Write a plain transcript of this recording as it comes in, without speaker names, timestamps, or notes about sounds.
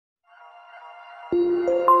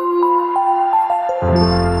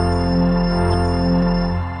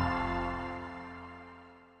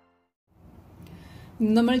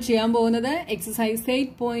നമ്മൾ ചെയ്യാൻ പോകുന്നത് എക്സസൈസ്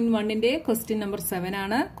 8.1 ക്വസ്റ്റ്യൻ നമ്പർ 7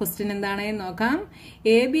 ആണ്. ക്വസ്റ്റ്യൻ എന്താണെന്ന് നോക്കാം.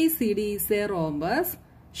 ABCD is a rhombus.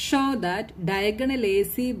 Show that diagonal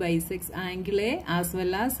AC bisects angle A as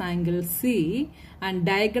well as angle C and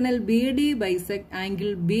diagonal BD bisects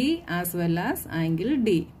angle B as well as angle D.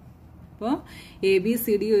 അപ്പോൾ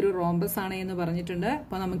ABCD ഒരു rhombus ആണ് എന്ന് പറഞ്ഞിട്ടുണ്ട്.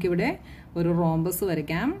 അപ്പോൾ നമുക്കിവിടെ ഒരു റോംബസ്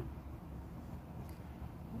വരയ്ക്കാം.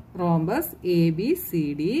 റോംബസ്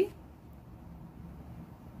ABCD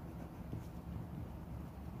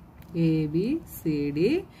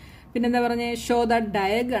പിന്നെന്താ പറഞ്ഞേ, show that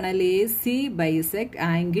diagonal AC bisect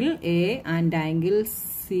angle A and angle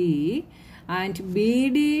C and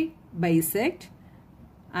BD bisect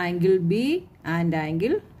angle B and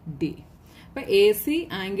angle D. അപ്പൊ AC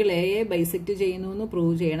ആംഗിൾ എയെ ബൈസെക്ട് ചെയ്യുന്നു എന്ന്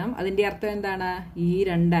പ്രൂവ് ചെയ്യണം. അതിന്റെ അർത്ഥം എന്താണ്? ഈ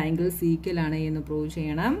രണ്ട് ആംഗിൾ സീക്കലാണ് എന്ന് പ്രൂവ്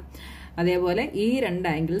ചെയ്യണം. അതേപോലെ ഈ രണ്ട്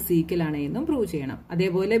ആംഗിൾ സീക്കലാണ് എന്നും പ്രൂവ് ചെയ്യണം.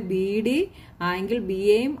 അതേപോലെ BD ആംഗിൾ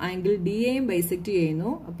BAയും ആംഗിൾ DAയും ബൈസെക്ട് ചെയ്യുന്നു.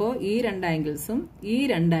 അപ്പോൾ ഈ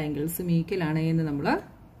രണ്ട് ആംഗിൾസും ഈക്വലാണ് എന്ന് നമ്മൾ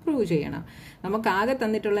പ്രൂവ് ചെയ്യണം. നമുക്ക് ആകെ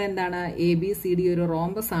തന്നിട്ടുള്ള എന്താണ്? ABCD ഒരു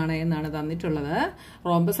റോംബസ് ആണ് എന്നാണ് തന്നിട്ടുള്ളത്.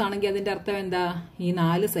 റോംബസ് ആണെങ്കിൽ അതിന്റെ അർത്ഥം എന്താ? ഈ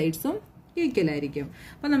നാല് സൈഡ്സും ഈക്വൽ ആയിരിക്കും.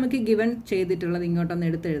 അപ്പൊ നമുക്ക് ഗിവൺ ചെയ്തിട്ടുള്ളത് ഇങ്ങോട്ടൊന്ന്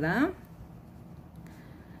എടുത്തെഴുതാം.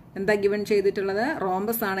 എന്താ ഗിവൺ ചെയ്തിട്ടുള്ളത്?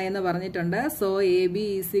 റോംബസ് ആണ് എന്ന് പറഞ്ഞിട്ടുണ്ട്. So AB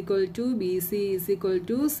is equal to BC is equal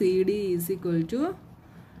to CD is equal to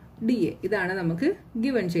DA. ഇതാണ് നമുക്ക്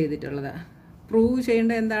ഗിവൺ ചെയ്തിട്ടുള്ളത്. പ്രൂവ്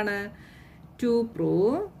ചെയ്യേണ്ടത് എന്താണ്? To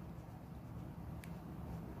prove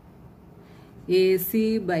AC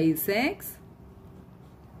bisects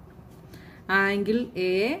angle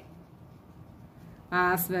A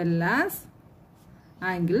as well as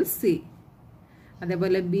angle C.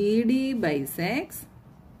 അതേപോലെ BD bisects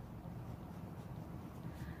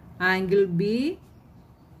angle B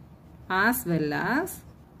as well as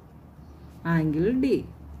angle D.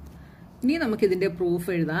 ഇനി നമുക്ക് ഇതിന്റെ proof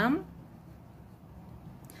എഴുതാം.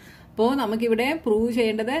 അപ്പോൾ നമുക്കിവിടെ പ്രൂവ്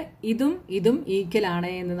ചെയ്യേണ്ടത് ഇതും ഈക്വൽ ആണ്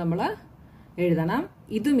എന്ന് നമ്മൾ എഴുതണം.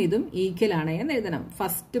 ഇതും ഈക്വൽ ആണ് എന്ന് എഴുതണം.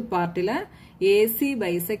 First പാർട്ടില് AC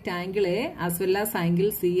bisect angle A as well as angle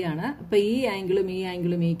C ആണ്. അപ്പൊ ഈ ആംഗിളും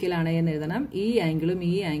ഈക്വൽ ആണ് എന്ന് എഴുതണം. ഈ ആംഗിളും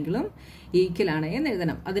ഈക്വൽ ആണ് എന്ന്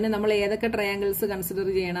എഴുതണം. അതിന് നമ്മൾ ഏതൊക്കെ ട്രയാങ്കിൾസ് കൺസിഡർ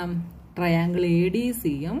ചെയ്യണം? ട്രയാങ്കിൾ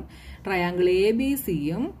ADCയും ട്രയാങ്കിൾ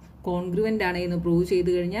ABCയും കോൺഗ്രുവന്റ് ആണ് എന്ന് പ്രൂവ് ചെയ്ത്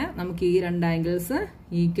കഴിഞ്ഞാൽ നമുക്ക് ഈ രണ്ട് ആംഗിൾസ്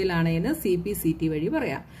ഈക്വൽ ആണ് എന്ന് CPCT വഴി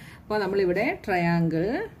പറയാം. അപ്പോൾ നമ്മളിവിടെ triangle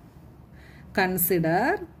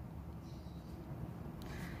consider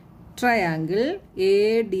triangle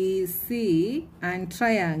ADC and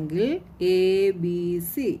triangle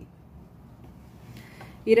ABC.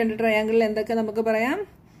 ഈ രണ്ട് ട്രയാങ്കിളിൽ എന്തൊക്കെ നമുക്ക് പറയാം?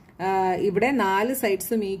 ഇവിടെ നാല്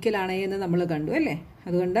സൈഡ്സും ഈക്വൽ ആണ് എന്ന് നമ്മൾ കണ്ടു അല്ലേ?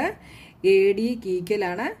 അതുകൊണ്ട് AD ഈക്വൽ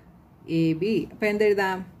ആണ് AB. അപ്പൊ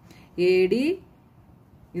എന്തെഴുതാം? AD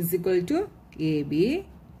is equal to AB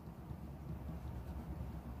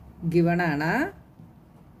given ആണ്.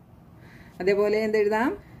 അതേപോലെ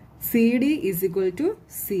എന്തെഴുതാം? CD is equal to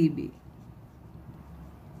CB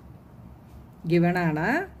given ആണ്.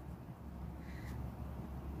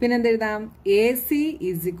 പിന്നെന്തെഴുതാം? AC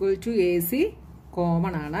is equal to AC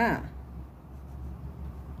common ആണ്.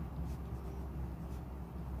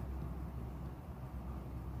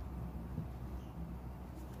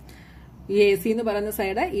 ഈ AC എന്ന് പറയുന്ന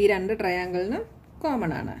സൈഡ് ഈ രണ്ട് ട്രയാങ്കിളിനും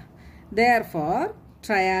കോമൺ ആണ്. Therefore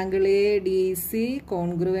triangle ADC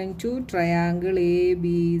congruent to triangle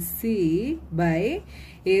ABC by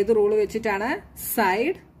ഏത് റൂൾ വെച്ചിട്ടാണ്?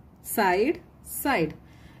 സൈഡ്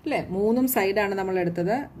അല്ലെ? മൂന്നും സൈഡാണ് നമ്മൾ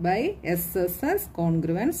എടുത്തത്. By SSS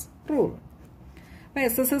congruence rule. അപ്പൊ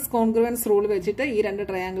SSS കോൺഗ്രുവൻസ് റൂൾ വെച്ചിട്ട് ഈ രണ്ട്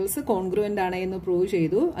ട്രയാങ്കിൾസ് കോൺഗ്രുവന്റ് ആണ് എന്ന് പ്രൂവ്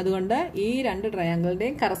ചെയ്തു. അതുകൊണ്ട് ഈ രണ്ട്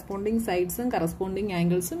ട്രയാങ്കിളിന്റെയും കറസ്പോണ്ടിങ് സൈഡ്സും കറസ്പോണ്ടിങ്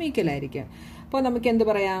ആംഗിൾസും ഈക്വൽ ആയിരിക്കും. അപ്പോൾ നമുക്ക് എന്ത്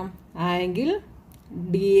പറയാം? Angle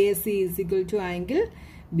DAC is equal to angle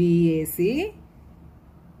BAC.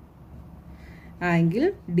 Angle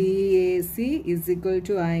DAC is equal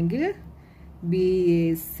to angle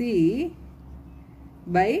BAC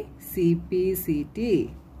by CPCT.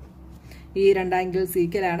 ഈ രണ്ട് ആംഗിൾസ്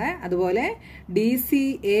ഈക്വൽ ആണ്. അതുപോലെ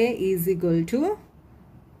DCA is equal to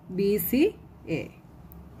BCA.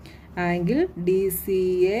 Angle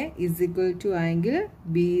DCA is equal to angle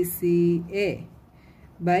BCA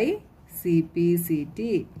by CPCT.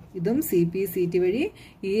 ഇതും CPCT വഴി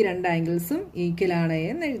ഈ രണ്ട് ആംഗിൾസും equal ആണ്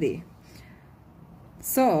എന്ന് എഴുതി.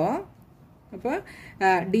 സോ അപ്പോൾ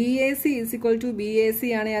DAC is equal to BAC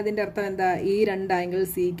ആണ്. അതിന്റെ അർത്ഥം എന്താ? ഈ രണ്ട്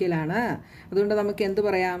ആംഗിൾസ് ഈക്വൽ ആണ്. അതുകൊണ്ട് നമുക്ക് എന്ത്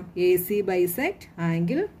പറയാം? AC bisect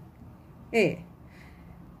angle A.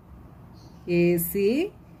 AC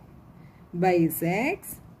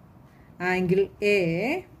bisects angle A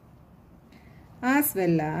as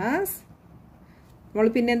well as നമ്മൾ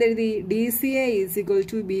പിന്നെ എന്തെഴുതി? DCA is equal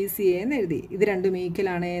to BCA എന്ന് എഴുതി. ഇത് രണ്ടും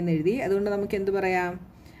ഈക്വലാണ് എന്ന് എഴുതി. അതുകൊണ്ട് നമുക്ക് എന്ത് പറയാം?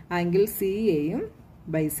 ആംഗിൾ CAയും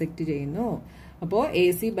ബൈസെക്റ്റ് ചെയ്യുന്നു. അപ്പോൾ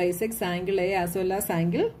AC bisects angle A as well as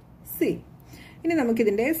angle C. ഇനി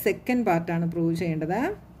നമുക്കിതിൻ്റെ സെക്കൻഡ് പാർട്ടാണ് പ്രൂവ് ചെയ്യേണ്ടത്.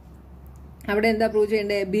 അവിടെ എന്താ പ്രൂവ്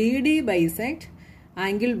ചെയ്യേണ്ടത്? BD bisect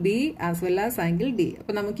angle B as well as angle D.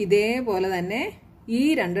 അപ്പോൾ നമുക്ക് ഇതേപോലെ തന്നെ ഈ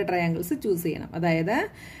രണ്ട് ട്രയാങ്കിൾസ് ചൂസ് ചെയ്യണം. അതായത്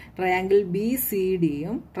ട്രയാങ്കിൾ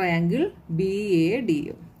BCDയും ട്രയാങ്കിൾ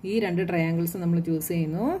BADയും. ഈ രണ്ട് ട്രയാങ്കിൾസ് നമ്മൾ ചൂസ്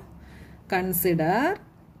ചെയ്യുന്നു. Consider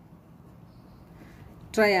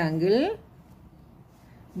triangle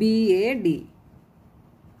BAD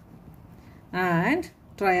and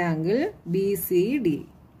triangle BCD.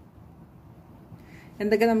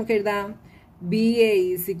 എന്തൊക്കെ നമുക്ക് എഴുതാം? BA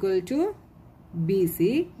is equal to BC.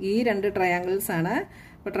 ഈ രണ്ട് ട്രയാങ്കിൾസ് ആണ്.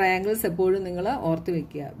 അപ്പോൾ ട്രയാങ്കിൾസ് എപ്പോഴും നിങ്ങൾ ഓർത്ത്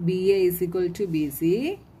വെക്കുക. BA is equal to BC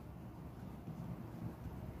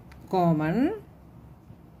common.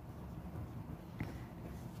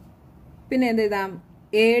 പിന്നെ എന്ത് എഴുതാം?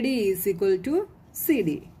 AD is equal to CD.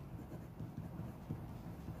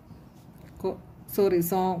 Sorry,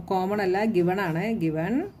 common അല്ല, ഗിവൺ ആണ്.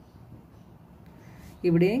 ഗിവൺ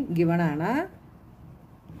ഇവിടെയും ഗിവൺ ആണ്.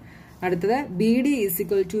 അടുത്തത് BD is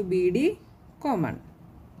equal to BD common.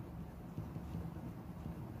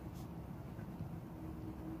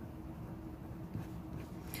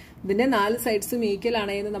 ഇതിന്റെ 4 സൈഡ്സും ഈക്വൽ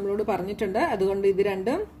ആണ് എന്ന് നമ്മളോട് പറഞ്ഞിട്ടുണ്ട്. അതുകൊണ്ട് ഇത്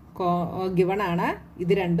രണ്ടും ഗിവൺ ആണ്,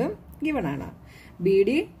 ഇത് രണ്ടും ഗിവൺ ആണ്.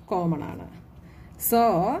 BD കോമൺ ആണ്. So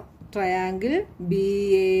triangle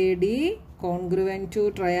BAD congruent to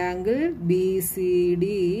triangle BCD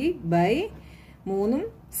by 3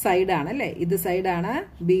 സൈഡാണ് അല്ലേ? ഇത് സൈഡാണ്,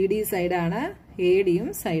 BD സൈഡാണ്, ADയും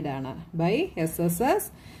സൈഡാണ് ബൈ SSS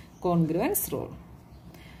കോൺഗ്രുവൻസ് റൂൾ.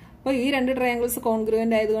 അപ്പോൾ ഈ രണ്ട് ട്രയാങ്കിൾസ്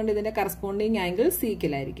കോൺഗ്രുവൻ്റ് ആയതുകൊണ്ട് ഇതിന്റെ കറസ്പോണ്ടിങ് ആംഗിൾ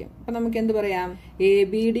സീക്കലായിരിക്കും. അപ്പം നമുക്ക് എന്ത് പറയാം?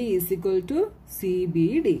 ABD is equal to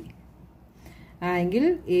CBD. Angle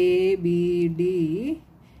ABD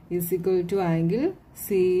is equal to angle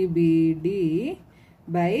CBD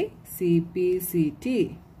by CPCT.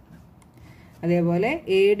 അതേപോലെ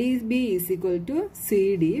ADB is equal to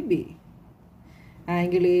CDB.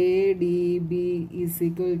 Angle ADB is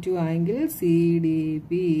equal to angle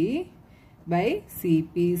CDB by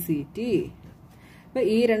CPCT. അപ്പോൾ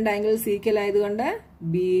ഈ രണ്ട് ആംഗിൾ സീക്വൽ ആയതുകൊണ്ട്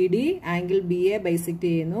BD angle BA bisect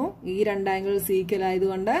ചെയ്യുന്നു. ഈ രണ്ട് angle equal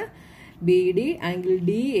ആയതുകൊണ്ട് BD angle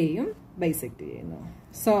DAയും bisect ചെയ്യുന്നു.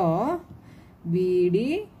 So BD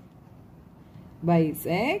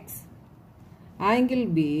bisects angle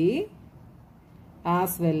B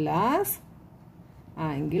as well as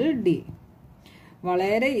angle D.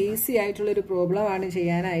 വളരെ ഈസി ആയിട്ടുള്ളൊരു പ്രോബ്ലം ആണ്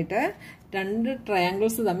ചെയ്യാനായിട്ട്. രണ്ട്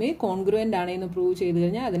ട്രയാങ്കിൾസ് തമ്മിൽ കോൺഗ്രുവൻ്റ് ആണെന്ന് പ്രൂവ് ചെയ്ത്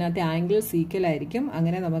കഴിഞ്ഞാൽ അതിനകത്ത് ആംഗിൾ സീക്വൽ ആയിരിക്കും.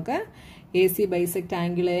 അങ്ങനെ നമുക്ക് AC bisect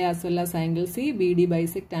angle A as well as angle C, BD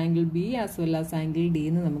bisect angle B as well as angle D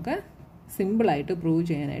എന്ന് നമുക്ക് സിമ്പിളായിട്ട് പ്രൂവ്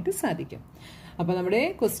ചെയ്യാനായിട്ട് സാധിക്കും. അപ്പോൾ നമ്മുടെ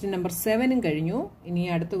ക്വസ്റ്റ്യൻ നമ്പർ 7 കഴിഞ്ഞു. ഇനി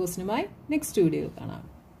അടുത്ത ക്വസ്റ്റ്യനുമായി നെക്സ്റ്റ് വീഡിയോയിൽ കാണാം.